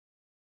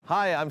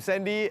Hi, I'm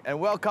Sandy and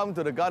welcome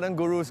to the Garden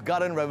Guru's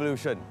Garden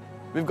Revolution.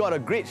 We've got a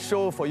great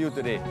show for you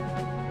today.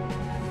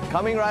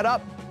 Coming right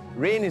up,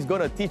 Rain is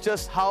going to teach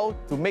us how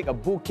to make a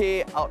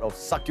bouquet out of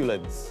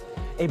succulents.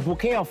 A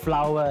bouquet of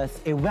flowers,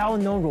 a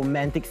well-known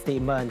romantic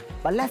statement,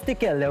 but let's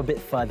take it a little bit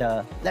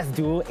further. Let's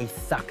do a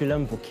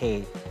succulent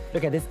bouquet.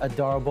 Look at this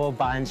adorable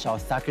bunch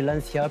of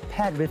succulents here,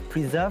 paired with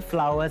preserved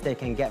flowers that you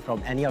can get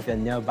from any of your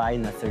nearby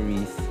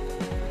nurseries.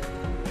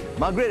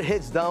 Margaret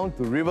heads down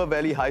to River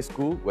Valley High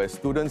School where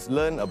students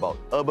learn about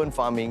urban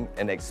farming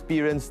and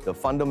experience the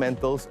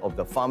fundamentals of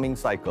the farming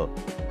cycle.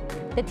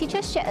 The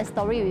teacher shared a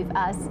story with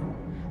us.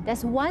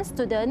 There's one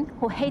student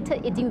who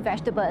hated eating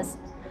vegetables,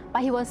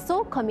 but he was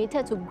so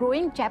committed to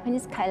growing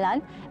Japanese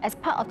kailan as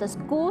part of the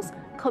school's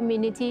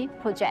community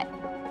project.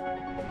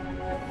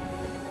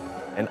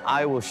 And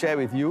I will share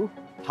with you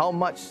how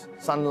much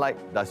sunlight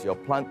does your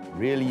plant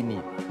really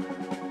need.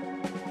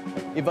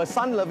 If a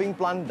sun-loving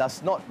plant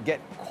does not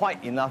get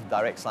quite enough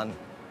direct sun,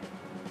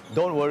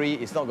 don't worry,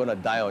 it's not going to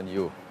die on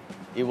you.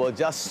 It will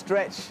just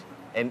stretch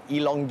and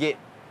elongate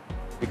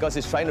because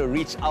it's trying to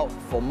reach out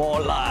for more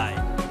light.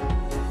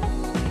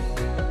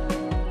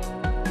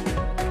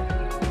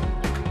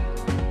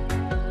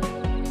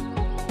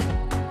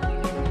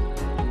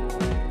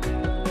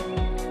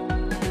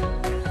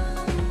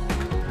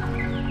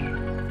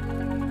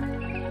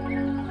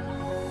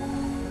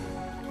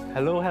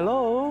 Hello,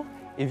 hello!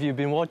 If you've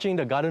been watching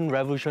the Garden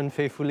Revolution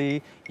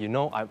faithfully, you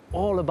know I'm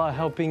all about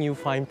helping you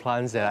find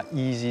plants that are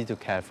easy to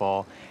care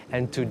for.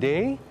 And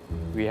today,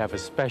 we have a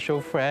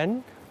special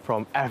friend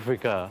from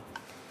Africa.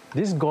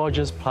 This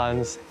gorgeous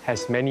plant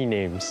has many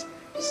names.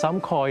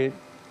 Some call it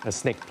a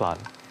snake plant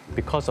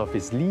because of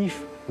its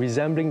leaf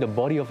resembling the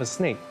body of a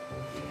snake.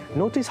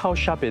 Notice how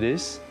sharp it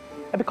is.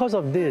 And because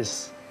of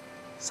this,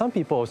 some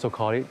people also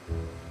call it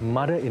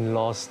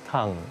mother-in-law's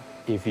tongue.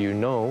 If you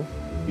know,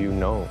 you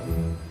know.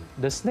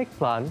 The snake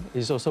plant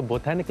is also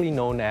botanically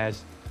known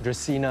as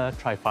Dracaena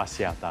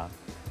trifasciata.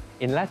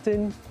 In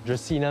Latin,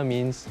 Dracaena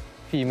means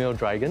female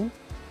dragon,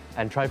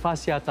 and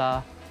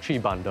trifasciata, tree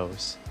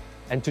bundles.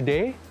 And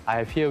today, I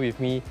have here with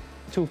me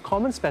two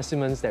common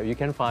specimens that you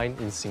can find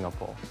in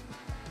Singapore.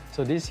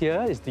 So this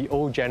here is the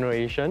old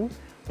generation.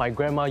 My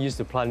grandma used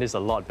to plant this a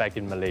lot back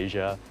in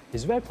Malaysia.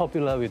 It's very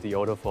popular with the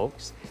older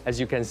folks.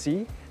 As you can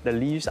see, the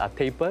leaves are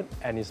tapered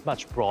and it's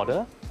much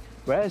broader.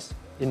 Whereas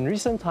in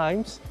recent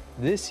times,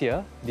 this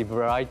year, the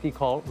variety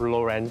called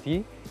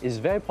Laurenti is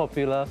very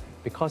popular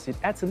because it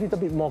adds a little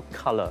bit more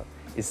color.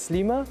 It's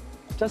slimmer,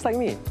 just like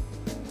me.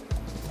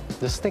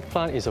 The snake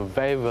plant is a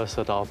very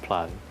versatile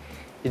plant.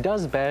 It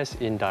does best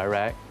in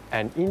direct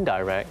and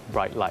indirect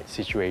bright light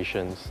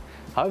situations.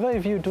 However,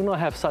 if you do not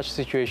have such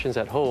situations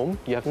at home,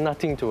 you have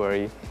nothing to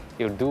worry.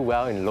 It'll do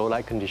well in low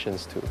light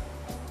conditions too.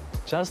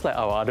 Just like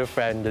our other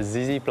friend, the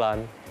ZZ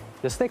plant,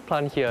 the snake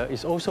plant here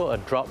is also a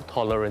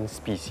drought-tolerant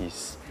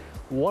species.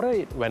 Water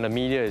it when the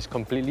media is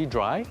completely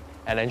dry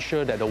and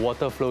ensure that the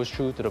water flows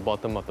through to the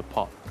bottom of the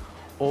pot.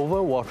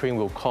 Overwatering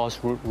will cause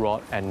root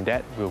rot and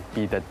that will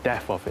be the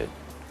death of it.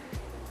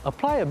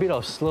 Apply a bit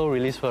of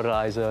slow-release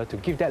fertilizer to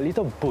give that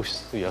little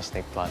boost to your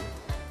snake plant.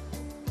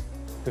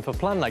 With a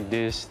plant like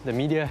this, the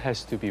media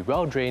has to be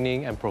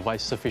well-draining and provide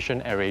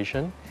sufficient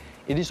aeration.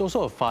 It is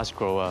also a fast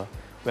grower.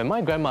 When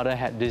my grandmother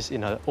had this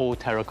in her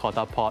old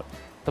terracotta pot,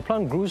 the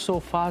plant grew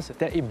so fast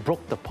that it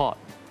broke the pot.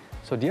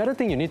 So the other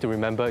thing you need to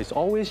remember is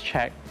always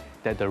check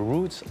that the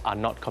roots are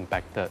not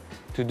compacted.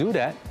 To do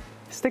that,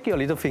 stick your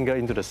little finger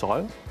into the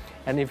soil,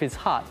 and if it's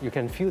hard, you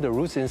can feel the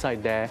roots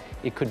inside there.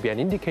 It could be an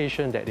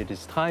indication that it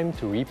is time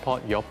to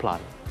repot your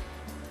plant.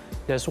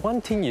 There's one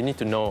thing you need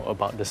to know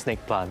about the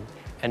snake plant,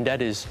 and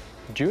that is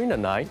during the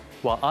night,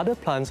 while other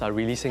plants are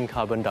releasing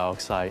carbon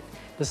dioxide,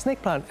 the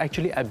snake plant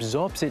actually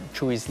absorbs it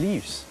through its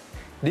leaves.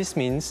 This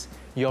means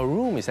your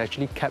room is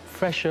actually kept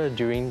fresher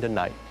during the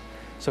night.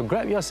 So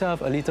grab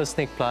yourself a little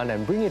snake plant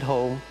and bring it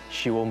home,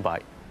 she won't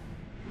bite.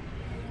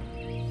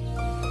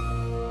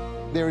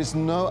 There is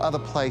no other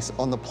place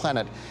on the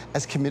planet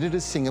as committed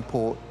as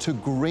Singapore to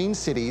green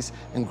cities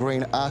and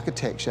green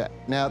architecture.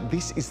 Now,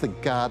 this is the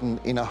garden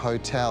in a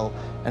hotel,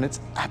 and it's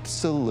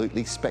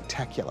absolutely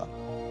spectacular.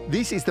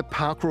 This is the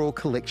Park Royal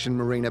Collection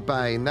Marina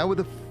Bay, and they were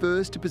the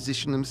first to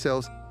position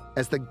themselves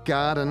as the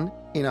garden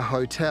in a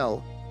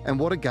hotel. And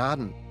what a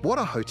garden, what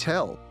a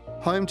hotel.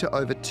 Home to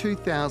over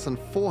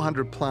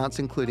 2,400 plants,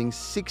 including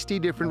 60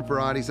 different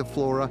varieties of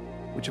flora,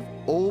 which have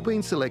all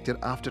been selected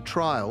after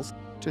trials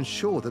to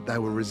ensure that they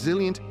were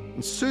resilient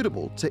and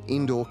suitable to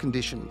indoor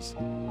conditions.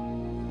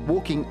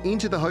 Walking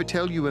into the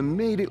hotel, you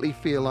immediately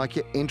feel like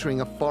you're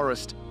entering a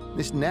forest.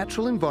 This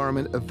natural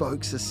environment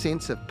evokes a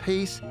sense of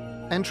peace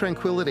and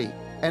tranquility,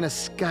 an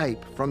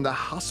escape from the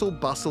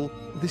hustle-bustle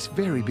of this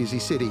very busy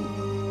city.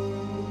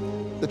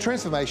 The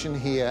transformation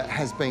here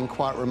has been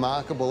quite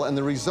remarkable, and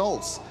the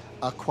results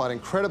are quite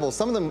incredible.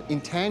 Some of them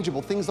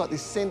intangible, things like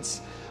this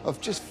sense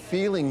of just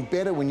feeling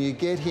better when you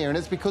get here. And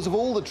it's because of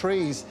all the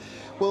trees.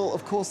 Well,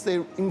 of course,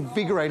 they're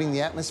invigorating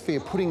the atmosphere,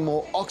 putting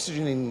more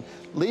oxygen in,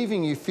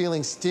 leaving you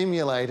feeling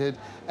stimulated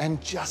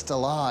and just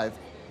alive.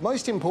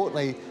 Most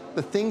importantly,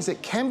 the things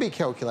that can be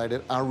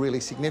calculated are really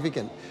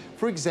significant.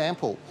 For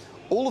example,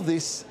 all of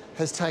this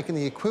has taken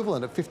the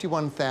equivalent of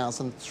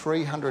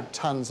 51,300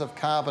 tonnes of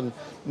carbon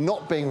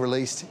not being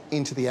released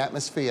into the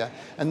atmosphere.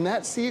 And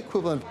that's the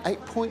equivalent of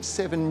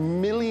 8.7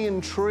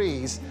 million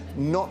trees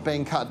not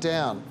being cut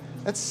down.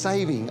 That's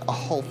saving a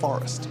whole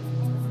forest.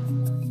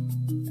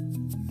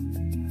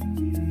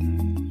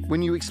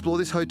 When you explore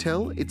this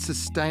hotel, its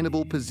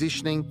sustainable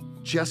positioning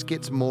just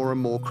gets more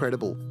and more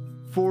credible.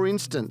 For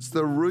instance,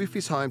 the roof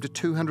is home to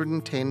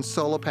 210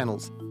 solar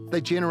panels.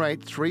 They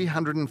generate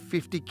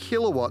 350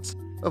 kilowatts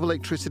of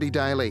electricity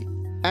daily.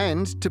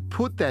 And to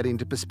put that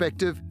into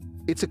perspective,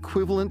 it's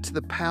equivalent to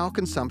the power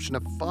consumption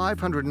of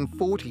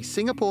 540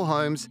 Singapore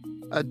homes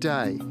a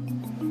day.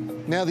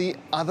 Now, the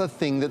other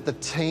thing that the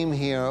team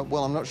here,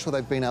 well, I'm not sure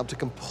they've been able to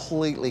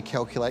completely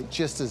calculate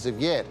just as of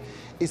yet,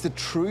 is the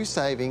true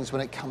savings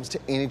when it comes to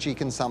energy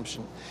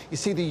consumption. You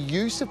see, the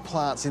use of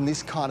plants in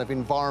this kind of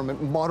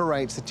environment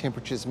moderates the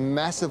temperatures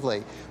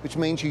massively, which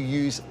means you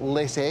use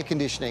less air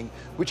conditioning,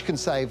 which can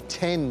save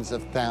tens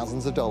of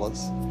thousands of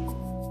dollars.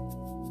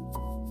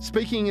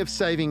 Speaking of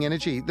saving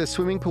energy, the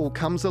swimming pool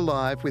comes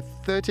alive with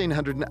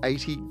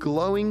 1,380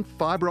 glowing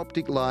fibre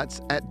optic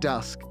lights at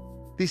dusk.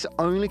 This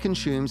only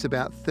consumes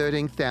about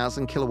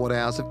 13,000 kilowatt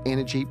hours of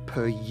energy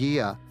per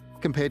year.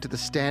 Compared to the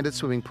standard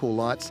swimming pool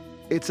lights,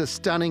 it's a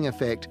stunning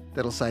effect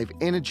that'll save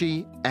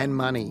energy and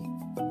money.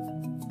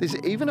 There's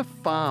even a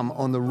farm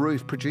on the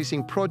roof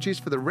producing produce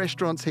for the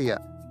restaurants here,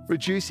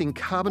 reducing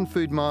carbon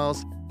food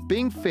miles,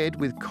 being fed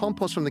with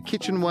compost from the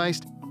kitchen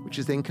waste, which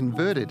is then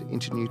converted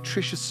into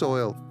nutritious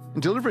soil,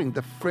 and delivering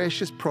the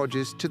freshest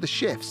produce to the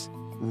chefs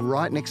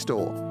right next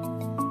door.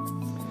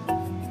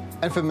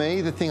 And for me,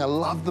 the thing I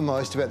love the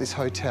most about this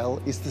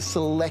hotel is the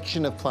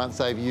selection of plants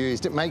they've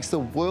used. It makes the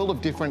world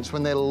of difference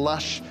when they're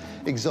lush,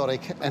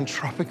 exotic and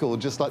tropical,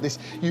 just like this.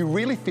 You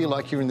really feel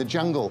like you're in the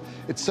jungle.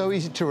 It's so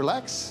easy to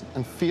relax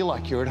and feel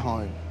like you're at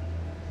home.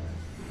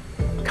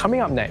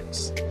 Coming up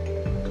next.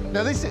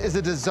 Now, this is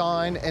a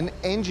design and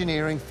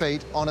engineering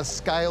feat on a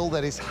scale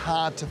that is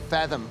hard to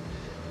fathom.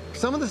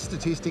 Some of the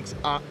statistics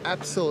are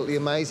absolutely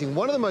amazing.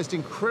 One of the most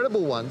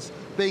incredible ones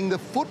being the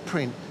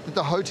footprint that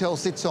the hotel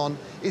sits on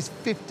is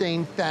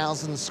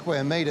 15,000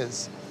 square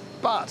metres.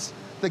 But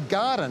the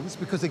gardens,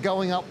 because they're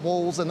going up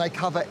walls and they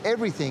cover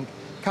everything,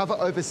 cover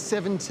over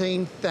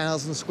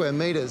 17,000 square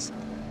metres.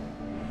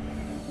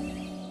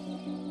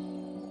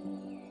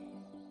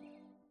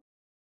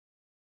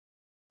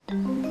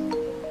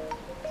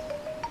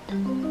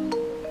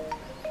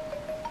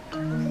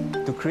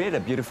 To create a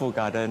beautiful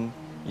garden,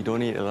 you don't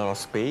need a lot of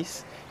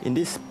space. In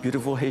this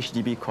beautiful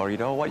HDB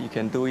corridor, what you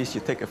can do is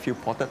you take a few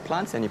potted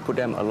plants and you put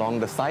them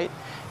along the side,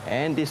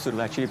 and this will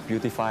actually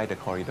beautify the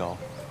corridor.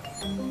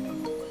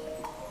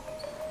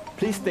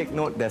 Please take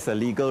note there's a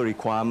legal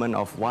requirement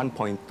of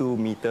 1.2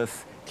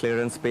 meters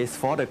clearance space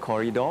for the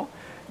corridor.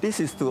 This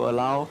is to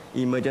allow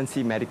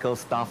emergency medical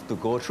staff to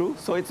go through,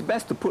 so it's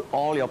best to put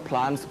all your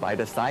plants by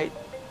the side.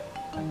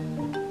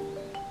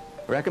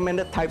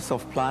 Recommended types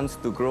of plants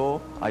to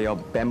grow are your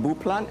bamboo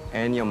plant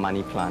and your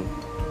money plant.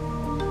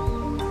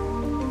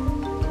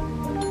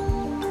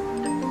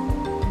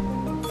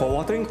 For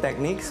watering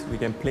techniques, we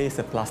can place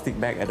a plastic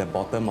bag at the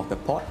bottom of the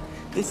pot.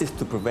 This is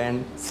to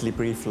prevent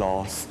slippery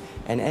floors.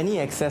 And any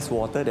excess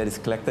water that is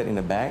collected in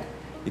the bag,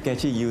 you can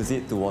actually use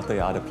it to water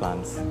your other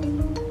plants.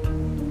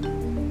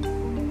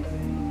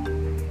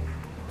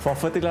 For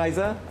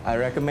fertilizer, I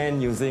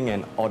recommend using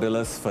an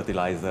odorless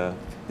fertilizer.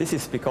 This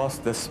is because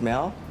the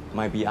smell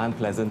might be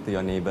unpleasant to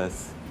your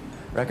neighbors.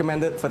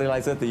 Recommended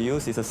fertilizer to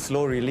use is a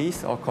slow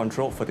release or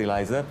controlled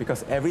fertilizer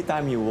because every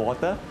time you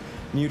water,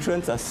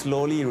 nutrients are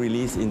slowly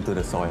released into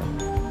the soil.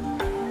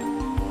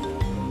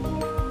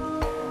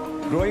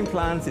 Growing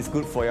plants is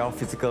good for your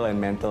physical and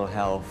mental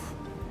health.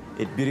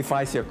 It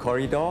beautifies your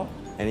corridor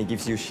and it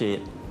gives you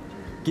shade.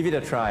 Give it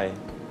a try.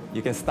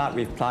 You can start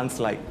with plants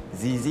like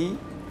ZZ,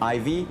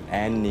 ivy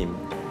and neem.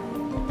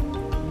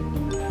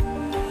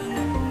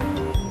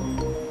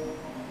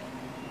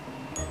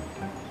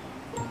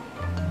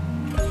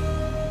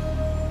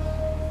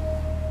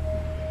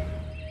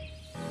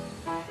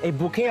 A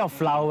bouquet of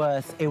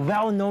flowers, a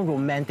well-known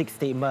romantic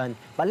statement,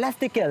 but let's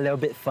take it a little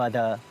bit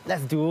further.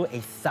 Let's do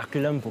a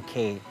succulent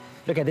bouquet.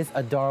 Look at this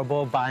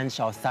adorable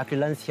bunch of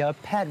succulents here,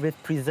 paired with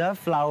preserved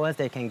flowers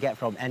that you can get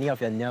from any of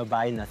your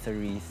nearby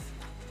nurseries.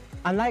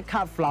 Unlike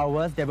cut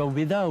flowers that will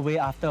wither away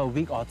after a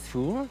week or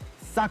two,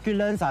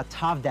 succulents are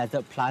tough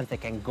desert plants that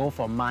can go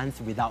for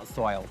months without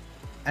soil.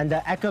 And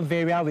the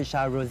Echeveria, which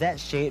are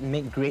rosette-shaped,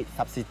 make great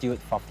substitute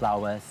for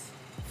flowers.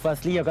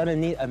 Firstly, you're going to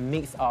need a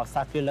mix of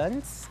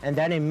succulents, and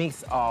then a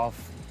mix of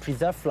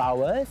preserved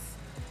flowers,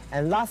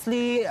 and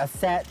lastly, a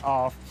set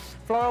of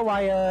floral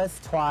wires,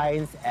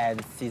 twines,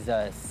 and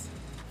scissors.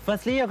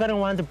 Firstly, you're going to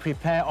want to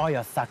prepare all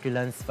your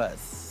succulents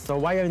first. So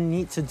what you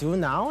need to do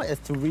now is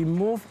to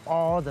remove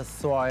all the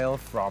soil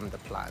from the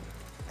plant,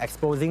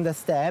 exposing the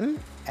stem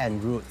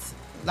and roots,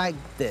 like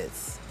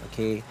this,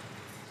 okay?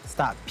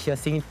 Start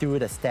piercing through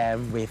the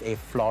stem with a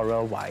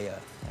floral wire,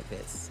 like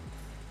this.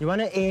 You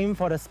want to aim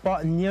for the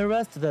spot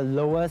nearest to the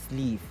lowest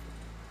leaf.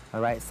 All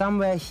right,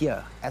 somewhere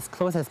here, as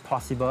close as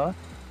possible,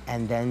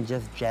 and then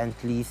just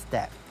gently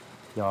step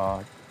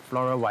your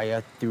floral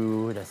wire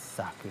through the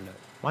succulent.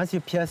 Once you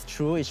pierce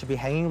through, it should be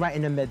hanging right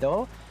in the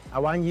middle. I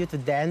want you to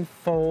then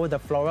fold the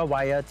floral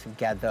wire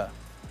together,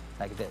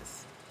 like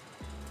this,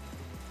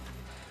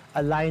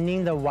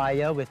 aligning the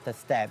wire with the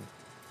stem,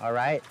 all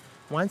right?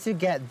 Once you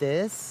get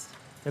this,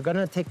 you're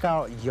gonna take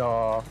out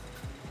your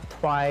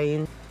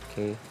twine,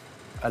 okay,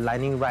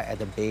 aligning right at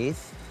the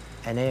base,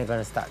 and then you're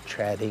gonna start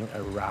threading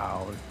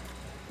around.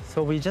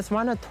 So we just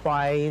wanna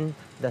twine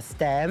the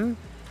stem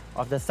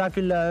of the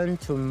succulent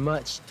to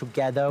merge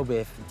together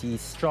with the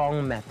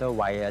strong metal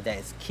wire that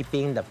is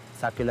keeping the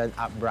succulent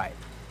upright,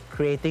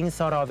 creating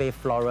sort of a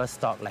floral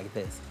stalk like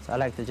this. So I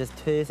like to just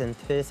twist and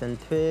twist and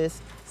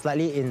twist,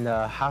 slightly in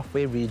the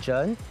halfway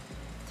region.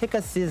 Take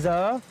a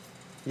scissor,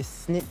 you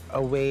snip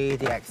away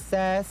the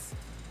excess,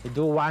 you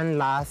do one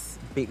last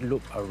big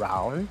loop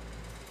around,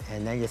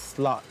 and then you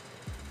slot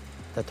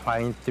the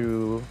twine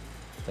through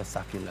the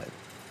succulent,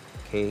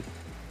 okay?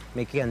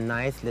 Making a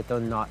nice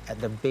little knot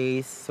at the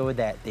base so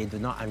that they do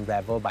not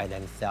unravel by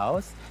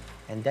themselves.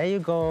 And there you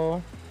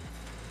go,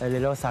 a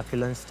little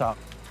succulent stalk.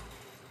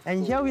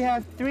 And here we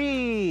have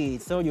 3.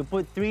 So you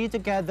put 3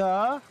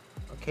 together,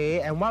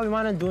 okay? And what we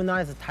want to do now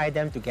is to tie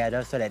them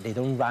together so that they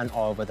don't run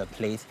all over the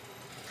place.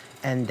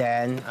 And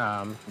then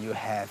you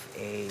have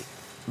a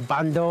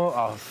bundle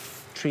of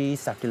 3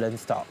 succulent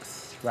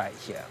stalks right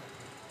here.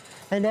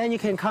 And then you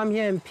can come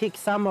here and pick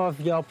some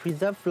of your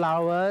preserved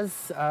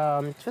flowers.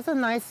 Just a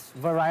nice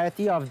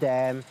variety of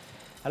them.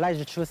 I like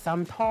to choose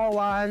some tall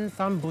ones,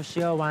 some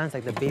bushier ones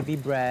like the baby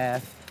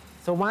breath.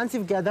 So once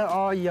you've gathered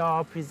all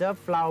your preserved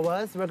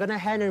flowers, we're gonna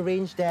hand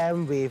arrange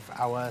them with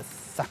our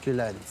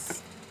succulents.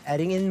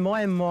 Adding in more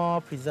and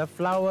more preserved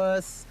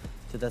flowers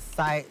to the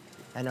side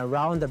and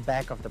around the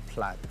back of the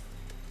plant.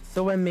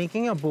 So when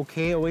making a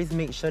bouquet, always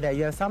make sure that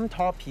you have some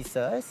tall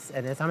pieces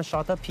and then some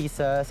shorter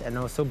pieces and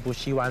also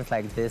bushy ones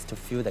like this to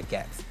fill the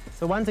gaps.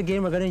 So once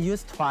again, we're going to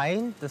use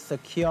twine to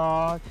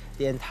secure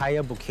the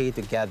entire bouquet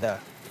together.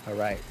 All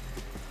right,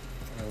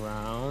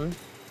 around.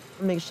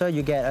 Make sure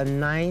you get a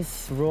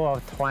nice row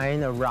of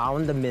twine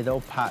around the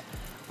middle part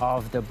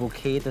of the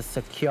bouquet to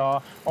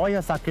secure all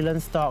your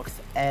succulent stalks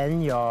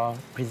and your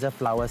preserved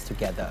flowers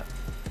together.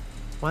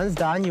 Once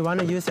done, you want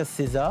to use your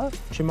scissor,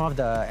 trim off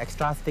the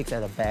extra sticks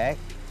at the back.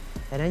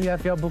 And then you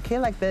have your bouquet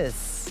like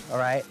this, all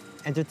right?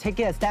 And to take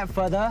it a step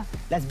further,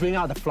 let's bring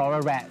out the floral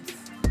wraps.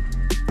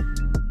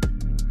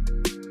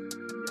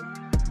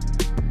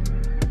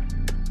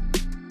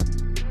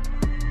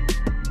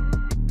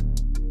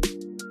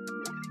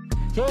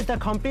 Here's the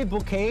complete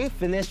bouquet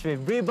finished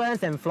with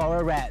ribbons and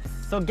floral wraps.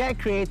 So get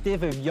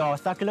creative with your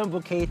succulent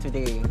bouquet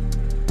today.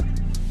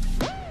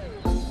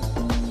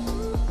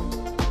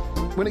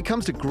 When it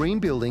comes to green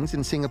buildings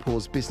in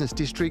Singapore's business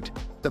district,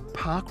 the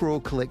Park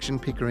Royal Collection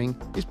Pickering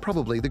is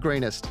probably the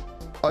greenest.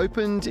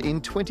 Opened in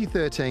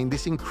 2013,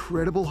 this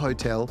incredible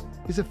hotel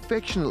is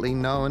affectionately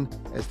known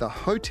as the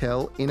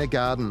Hotel in a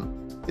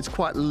Garden. It's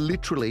quite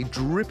literally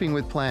dripping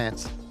with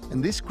plants,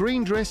 and this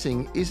green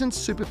dressing isn't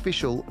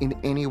superficial in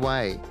any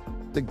way.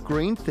 The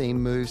green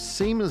theme moves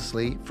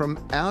seamlessly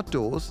from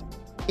outdoors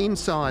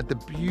inside the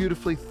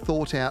beautifully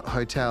thought-out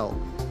hotel.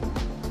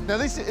 Now,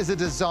 this is a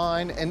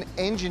design and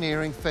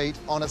engineering feat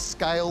on a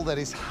scale that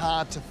is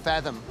hard to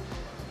fathom.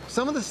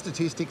 Some of the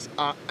statistics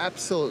are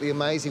absolutely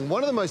amazing.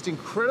 One of the most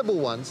incredible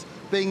ones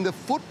being the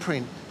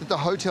footprint that the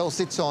hotel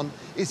sits on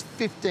is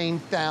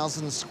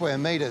 15,000 square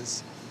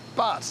metres.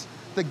 But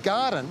the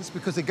gardens,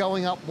 because they're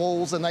going up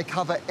walls and they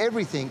cover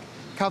everything,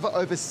 cover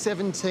over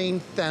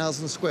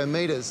 17,000 square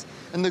metres.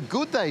 And the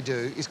good they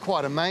do is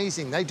quite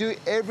amazing. They do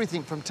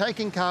everything from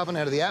taking carbon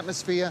out of the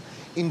atmosphere,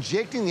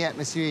 injecting the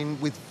atmosphere in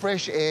with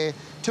fresh air,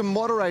 to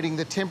moderating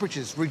the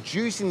temperatures,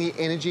 reducing the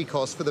energy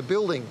costs for the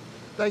building.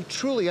 They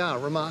truly are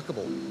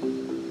remarkable.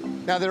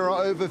 Now, there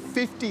are over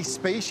 50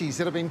 species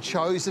that have been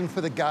chosen for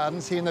the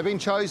gardens here, and they've been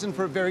chosen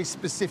for a very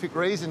specific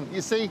reason.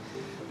 You see,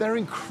 they're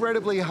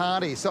incredibly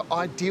hardy, so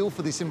ideal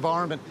for this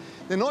environment.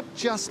 They're not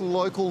just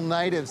local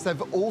natives,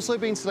 they've also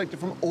been selected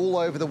from all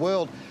over the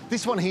world.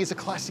 This one here is a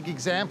classic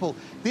example.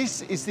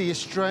 This is the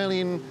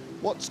Australian,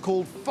 what's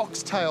called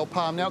foxtail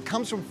palm. Now, it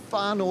comes from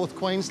far north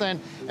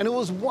Queensland, and it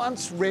was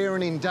once rare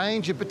and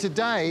endangered, but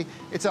today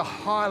it's a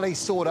highly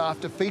sought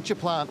after feature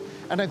plant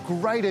and a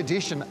great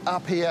addition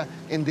up here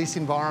in this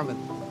environment.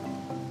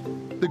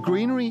 The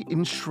greenery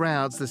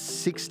enshrouds the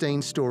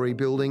 16-storey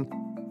building,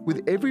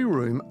 with every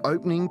room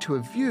opening to a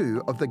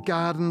view of the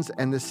gardens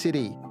and the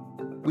city.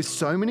 With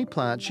so many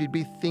plants, you'd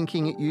be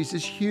thinking it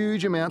uses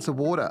huge amounts of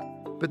water,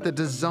 but the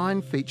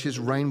design features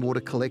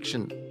rainwater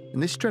collection,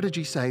 and this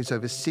strategy saves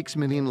over 6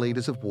 million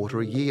litres of water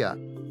a year.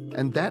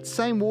 And that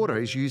same water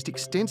is used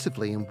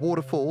extensively in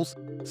waterfalls,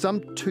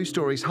 some 2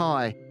 storeys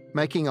high,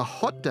 making a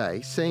hot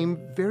day seem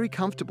very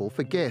comfortable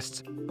for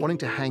guests wanting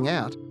to hang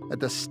out at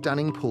the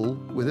stunning pool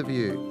with a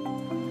view.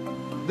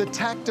 The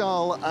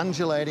tactile,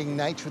 undulating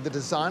nature of the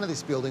design of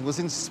this building was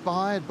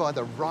inspired by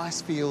the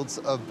rice fields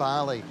of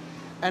Bali,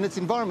 and its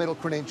environmental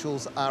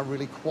credentials are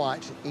really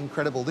quite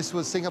incredible. This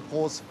was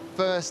Singapore's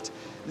first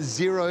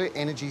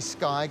zero-energy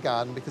sky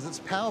garden because it's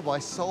powered by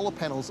solar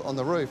panels on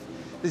the roof.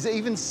 There's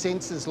even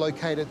sensors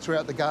located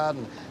throughout the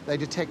garden. They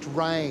detect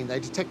rain, they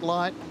detect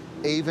light,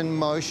 even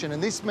motion,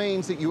 and this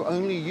means that you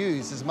only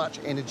use as much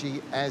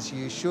energy as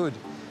you should.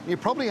 You're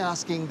probably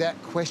asking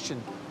that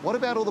question, what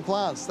about all the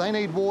plants? They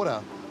need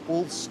water.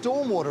 Well,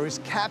 stormwater is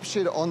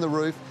captured on the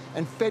roof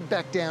and fed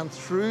back down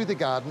through the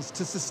gardens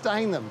to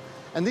sustain them.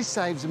 And this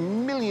saves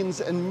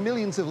millions and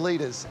millions of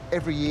litres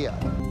every year.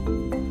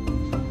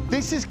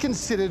 This is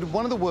considered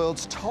one of the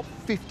world's top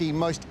 50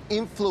 most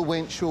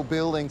influential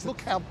buildings.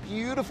 Look how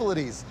beautiful it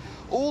is.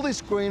 All this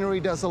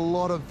greenery does a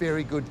lot of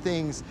very good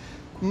things.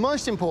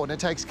 Most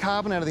important, it takes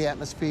carbon out of the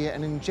atmosphere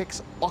and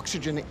injects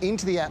oxygen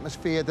into the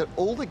atmosphere that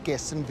all the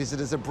guests and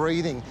visitors are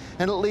breathing,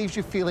 and it leaves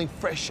you feeling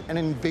fresh and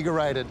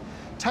invigorated.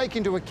 Take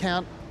into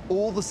account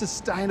all the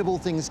sustainable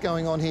things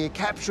going on here,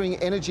 capturing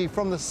energy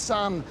from the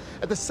sun,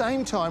 at the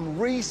same time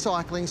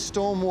recycling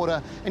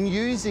stormwater and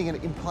using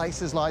it in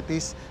places like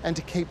this and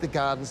to keep the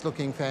gardens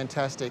looking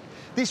fantastic.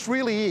 This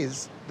really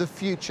is the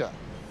future.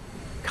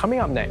 Coming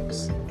up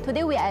next.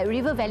 Today we are at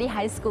River Valley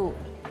High School.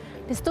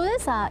 The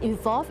students are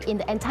involved in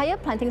the entire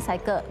planting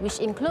cycle, which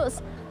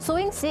includes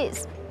sowing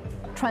seeds,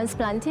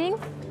 transplanting,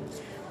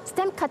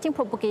 stem cutting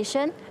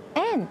propagation,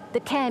 and the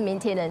care and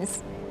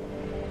maintenance.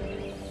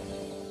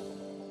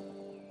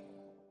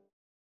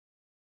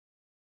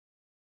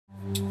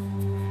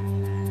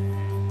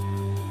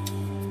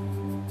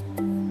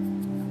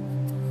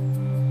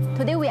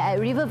 Today we are at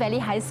River Valley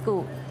High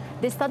School.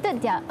 They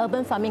started their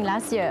urban farming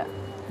last year.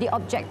 The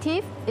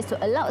objective is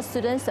to allow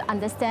students to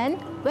understand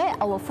where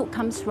our food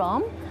comes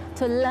from,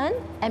 to learn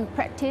and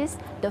practice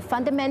the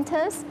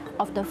fundamentals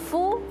of the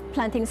full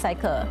planting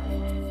cycle.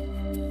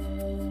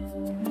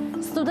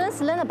 Students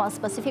learn about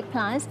specific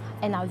plants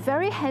and are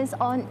very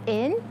hands-on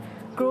in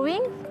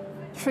growing,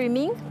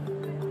 trimming,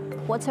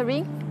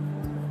 watering,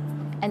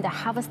 and the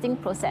harvesting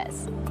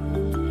process.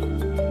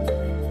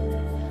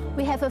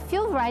 We have a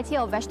few varieties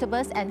of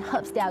vegetables and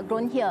herbs that are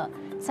grown here,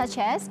 such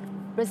as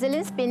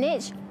Brazilian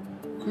spinach,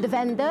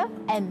 lavender,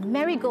 and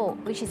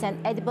marigold, which is an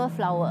edible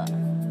flower.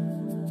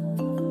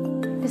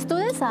 The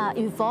students are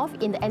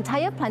involved in the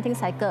entire planting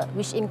cycle,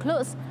 which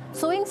includes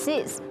sowing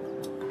seeds,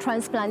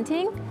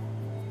 transplanting,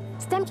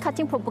 stem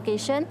cutting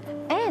propagation,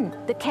 and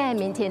the care and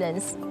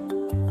maintenance.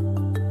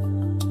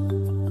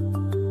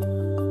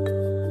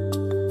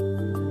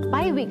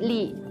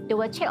 Bi-weekly, they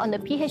will check on the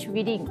pH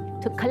reading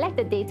to collect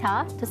the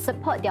data to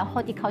support their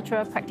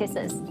horticultural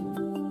practices.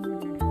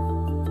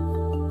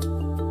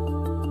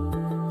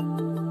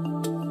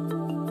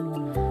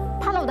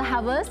 Part of the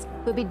harvest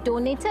will be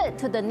donated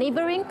to the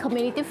neighbouring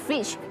community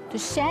fridge to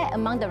share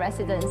among the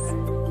residents.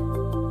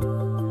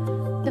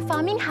 The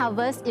farming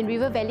harvest in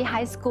River Valley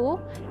High School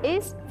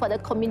is for the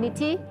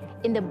community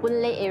in the Boon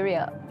Lay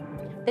area.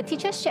 The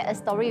teacher shared a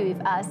story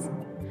with us.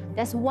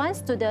 There's one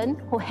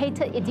student who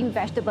hated eating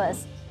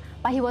vegetables,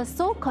 but he was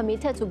so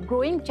committed to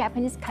growing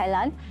Japanese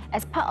kailan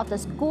as part of the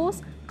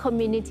school's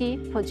community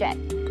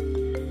project.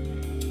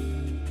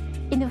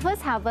 In the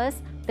first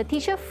harvest, the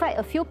teacher fried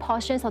a few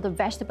portions of the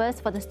vegetables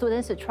for the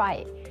students to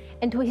try.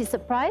 And to his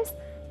surprise,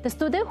 the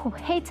student who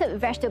hated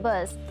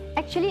vegetables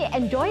actually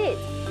enjoyed it.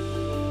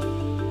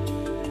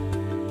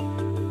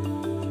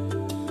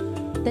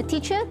 The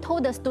teacher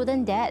told the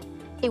student that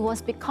it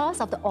was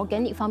because of the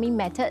organic farming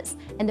methods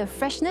and the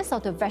freshness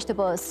of the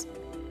vegetables.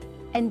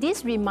 And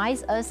this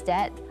reminds us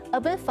that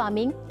urban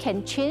farming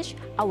can change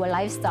our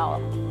lifestyle.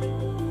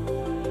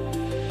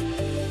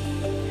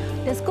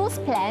 The school's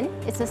plan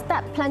is to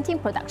start planting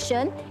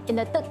production in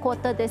the third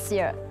quarter this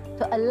year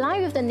to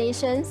align with the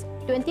nation's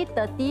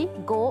 2030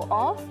 goal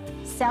of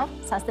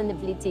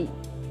self-sustainability.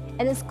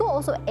 And the school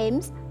also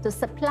aims to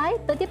supply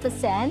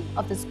 30%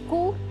 of the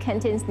school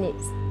canteen's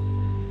needs.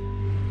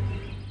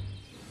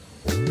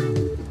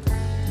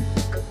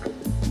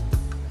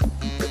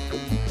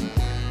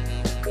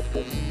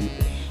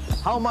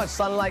 How much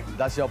sunlight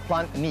does your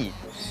plant need?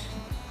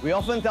 We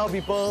often tell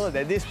people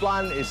that this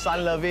plant is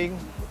sun-loving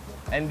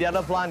and the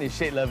other plant is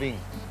shade-loving.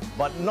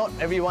 But not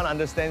everyone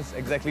understands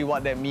exactly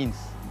what that means,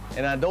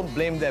 and I don't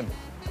blame them.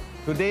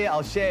 Today,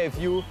 I'll share with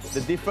you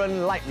the different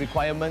light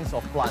requirements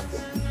of plants.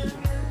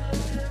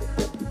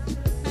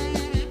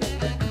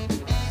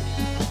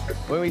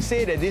 When we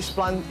say that this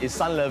plant is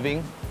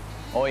sun-loving,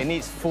 or it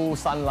needs full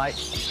sunlight,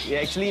 it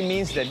actually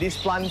means that this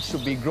plant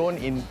should be grown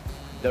in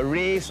the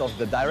rays of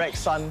the direct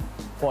sun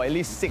for at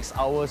least 6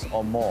 hours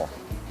or more.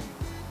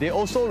 They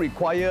also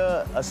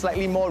require a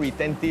slightly more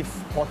retentive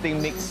potting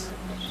mix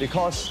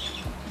because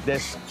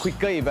there's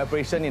quicker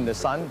evaporation in the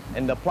sun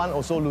and the plant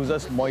also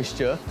loses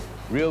moisture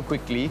real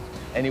quickly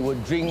and it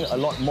would drink a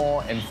lot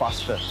more and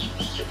faster.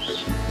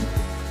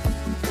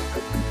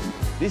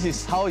 This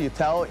is how you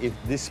tell if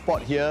this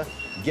spot here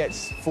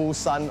gets full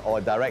sun or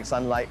direct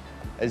sunlight.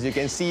 As you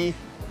can see,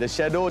 the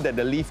shadow that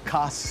the leaf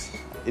casts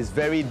is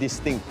very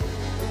distinct.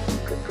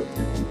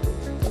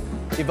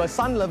 If a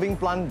sun-loving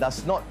plant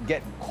does not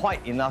get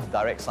quite enough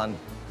direct sun,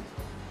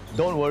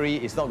 don't worry,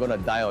 it's not going to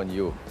die on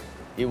you.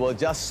 It will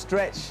just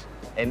stretch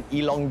and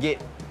elongate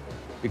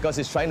because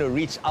it's trying to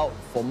reach out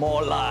for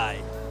more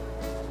light.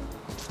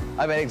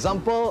 I have an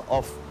example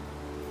of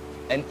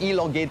an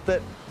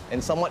elongated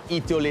and somewhat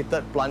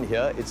etiolated plant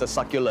here. It's a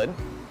succulent.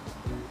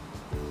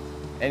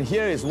 And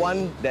here is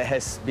one that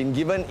has been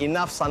given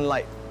enough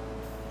sunlight.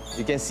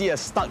 You can see a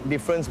stark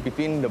difference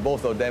between the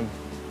both of them,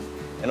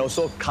 and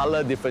also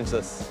color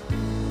differences.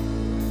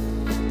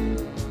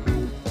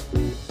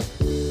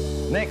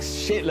 Next,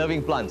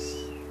 shade-loving plants.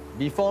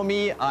 Before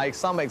me are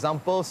some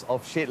examples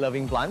of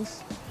shade-loving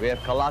plants. We have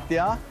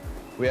calathea,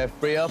 we have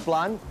prayer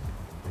plant,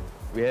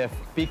 we have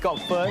peacock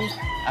fern,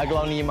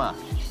 aglaonema.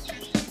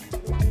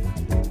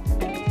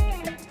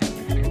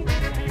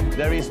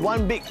 There is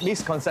one big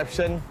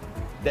misconception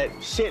that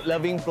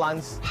shade-loving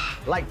plants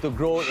like to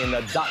grow in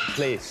a dark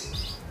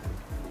place.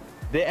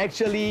 They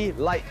actually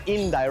like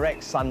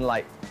indirect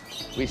sunlight,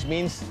 which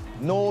means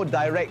no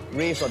direct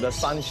rays of the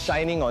sun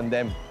shining on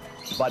them,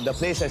 but the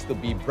place has to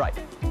be bright.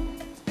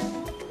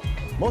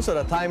 Most of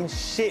the time,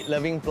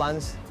 shade-loving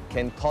plants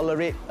can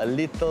tolerate a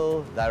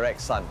little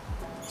direct sun.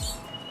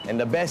 And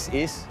the best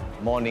is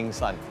morning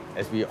sun,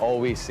 as we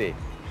always say.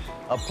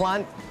 A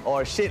plant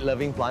or a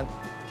shade-loving plant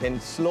can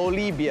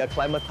slowly be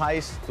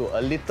acclimatized to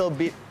a little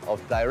bit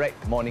of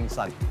direct morning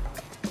sun.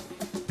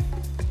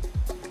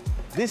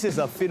 This is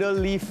a fiddle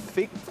leaf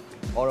fig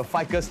or a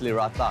Ficus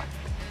lyrata.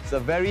 It's a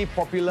very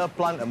popular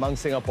plant among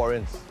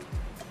Singaporeans.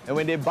 And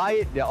when they buy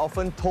it, they're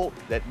often told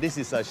that this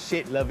is a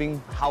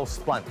shade-loving house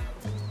plant.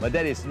 But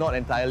that is not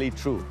entirely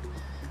true.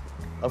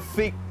 A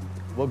fig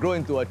will grow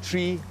into a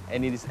tree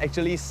and it is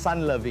actually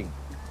sun-loving.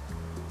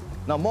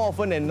 Now, more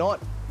often than not,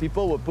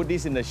 people will put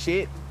this in the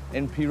shade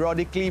and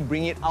periodically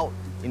bring it out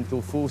into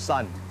full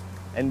sun.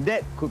 And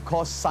that could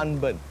cause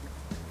sunburn.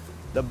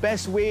 The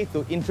best way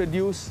to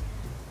introduce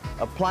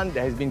a plant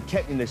that has been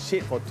kept in the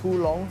shade for too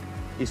long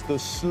is to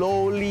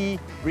slowly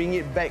bring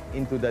it back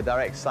into the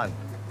direct sun.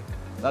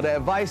 Now, the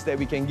advice that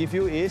we can give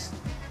you is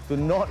to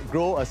not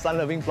grow a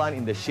sun-loving plant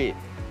in the shade.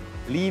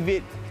 Leave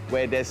it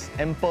where there's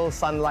ample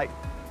sunlight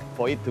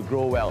for it to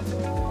grow well.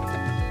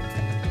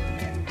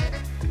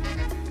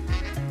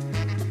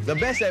 The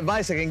best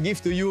advice I can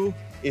give to you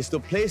is to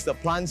place the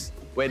plants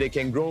where they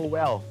can grow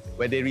well,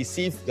 where they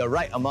receive the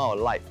right amount of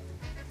light.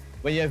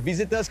 When you have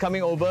visitors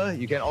coming over,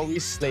 you can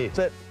always slate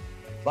it.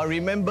 But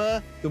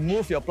remember to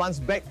move your plants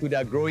back to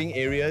their growing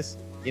areas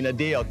in a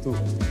day or two.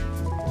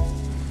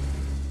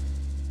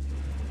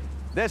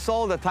 That's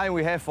all the time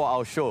we have for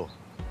our show.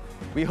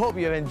 We hope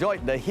you have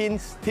enjoyed the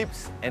hints,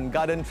 tips, and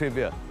garden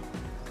trivia.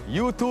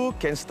 You too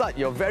can start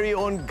your very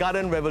own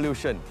garden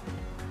revolution.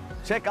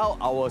 Check out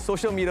our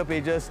social media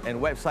pages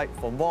and website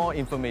for more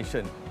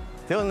information.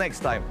 Till next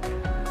time.